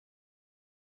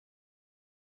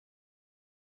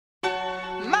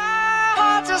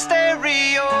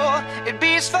stereo, it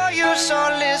beats for you, so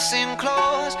listen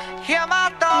close. Hear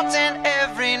my thoughts in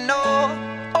every note.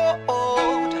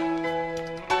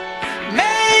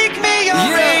 Make me your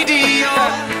radio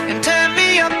and turn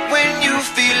me up when you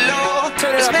feel low.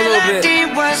 This melody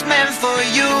was meant for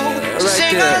you, so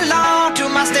sing along to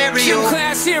my stereo.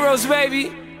 Class heroes,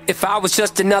 baby. If I was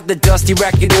just another dusty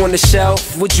record on the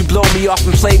shelf, would you blow me off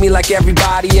and play me like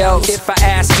everybody else? If I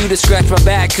asked you to scratch my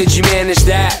back, could you manage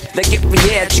that? Like if we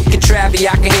had chicken Travie,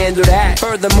 I can handle that.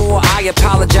 Furthermore, I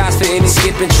apologize for any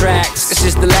skipping tracks. This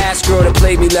is the last girl that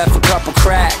played me, left a couple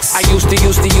cracks. I used to,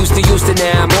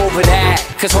 now I'm over that.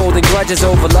 Cause holding grudges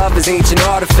over love is ancient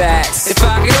artifacts. If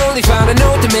I could only find a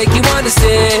note to make you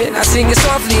understand, I sing it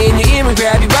softly in your ear and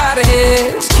grab you by the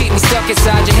hands. Keep me stuck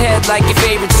inside your head like your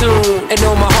favorite tune, and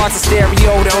know my heart's a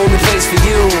stereo, the only place for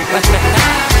you. My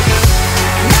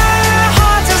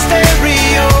heart's a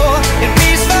stereo, it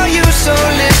beats for you, so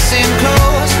listen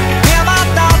close. Hear my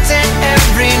thoughts in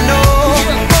every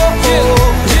note.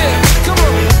 Come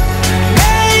on.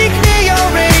 Make me your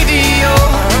radio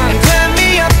and turn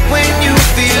me up when you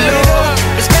feel low.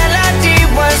 This melody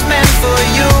was meant for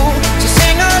you, so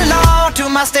sing along to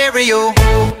my stereo.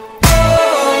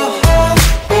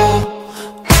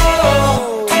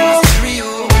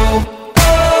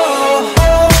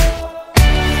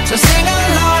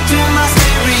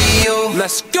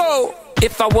 Let's go!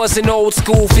 If I was an old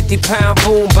school 50-pound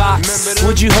boombox,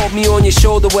 would you hold me on your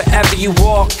shoulder wherever you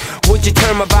walk? Would you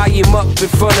turn my volume up in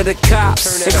front of the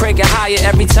cops and crank it higher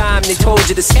every time they told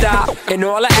you to stop? And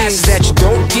all I ask is that you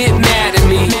don't get mad at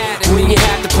me when you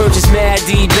have to purchase Mad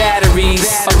D batteries.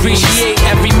 Appreciate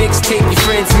every mixtape your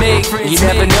friends make. You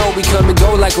never know, we come and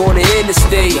go like on the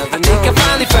interstate. I think I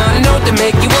finally found a note to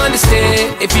make you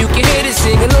understand. If you can hit it,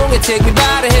 sing along and take me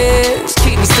by the hands.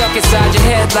 Keep me stuck inside your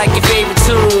head like your favorite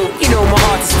tune. You know my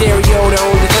heart's a stereo, the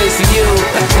only place for you.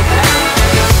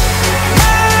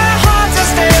 My heart's a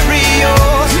stereo,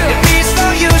 it beats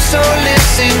for you, so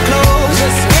listen close.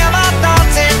 Hear my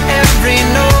thoughts in every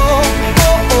note.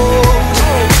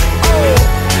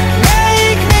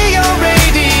 Make me your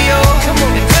radio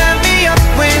and turn me up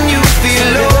when you feel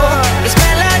low. This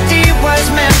melody was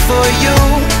meant for you,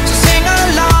 so sing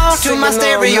along to my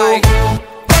stereo.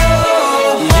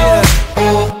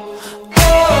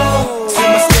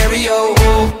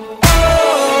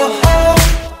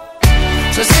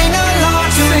 So sing along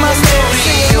to my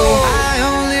stereo. I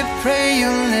only pray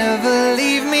you'll never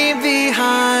leave me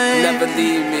behind. Never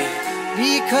leave me.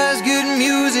 Because good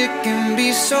music can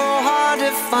be so hard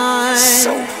to find.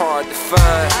 So hard to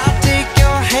find. I'll take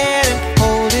your hand and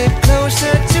hold it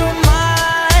closer to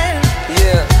mine.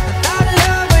 Yeah. I thought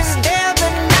love was dead,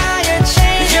 but now you're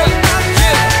changing my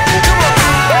mind. Come on.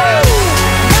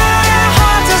 My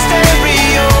heart's a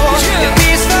stereo, it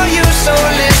beats for you, so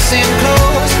listen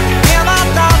close. Hear my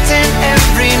thoughts in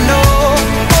every note.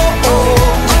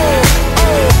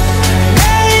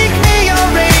 Make me your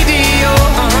radio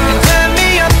and turn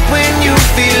me up when you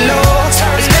feel low.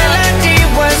 This melody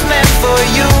was meant for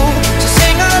you, so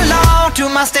sing along to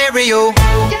my stereo.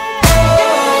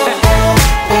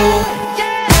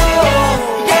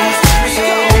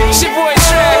 It's your boy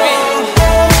Travie,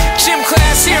 Gym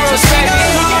Class Heroes, baby.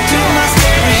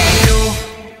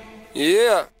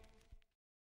 Yeah.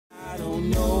 I don't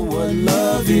know what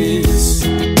love is.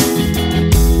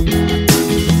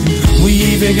 We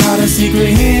even got a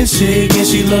secret handshake, and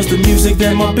she loves the music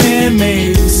that my band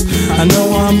makes. I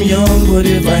know I'm young, but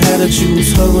if I had to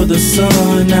choose her or the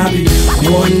sun, I'd be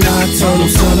one nocturnal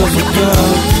son of a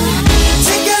gun.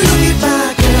 Take a look at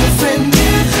my girlfriend,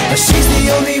 she's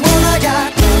the only one I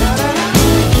got.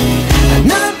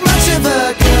 Not much of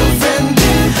a girlfriend,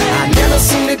 I never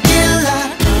seem to get a lot.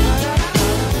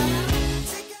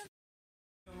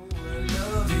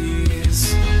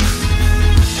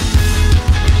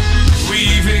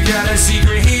 Got a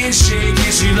secret handshake,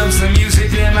 and she loves the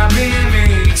music that my band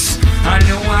makes. I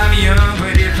know I'm young,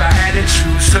 but if I had to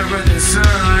choose her or the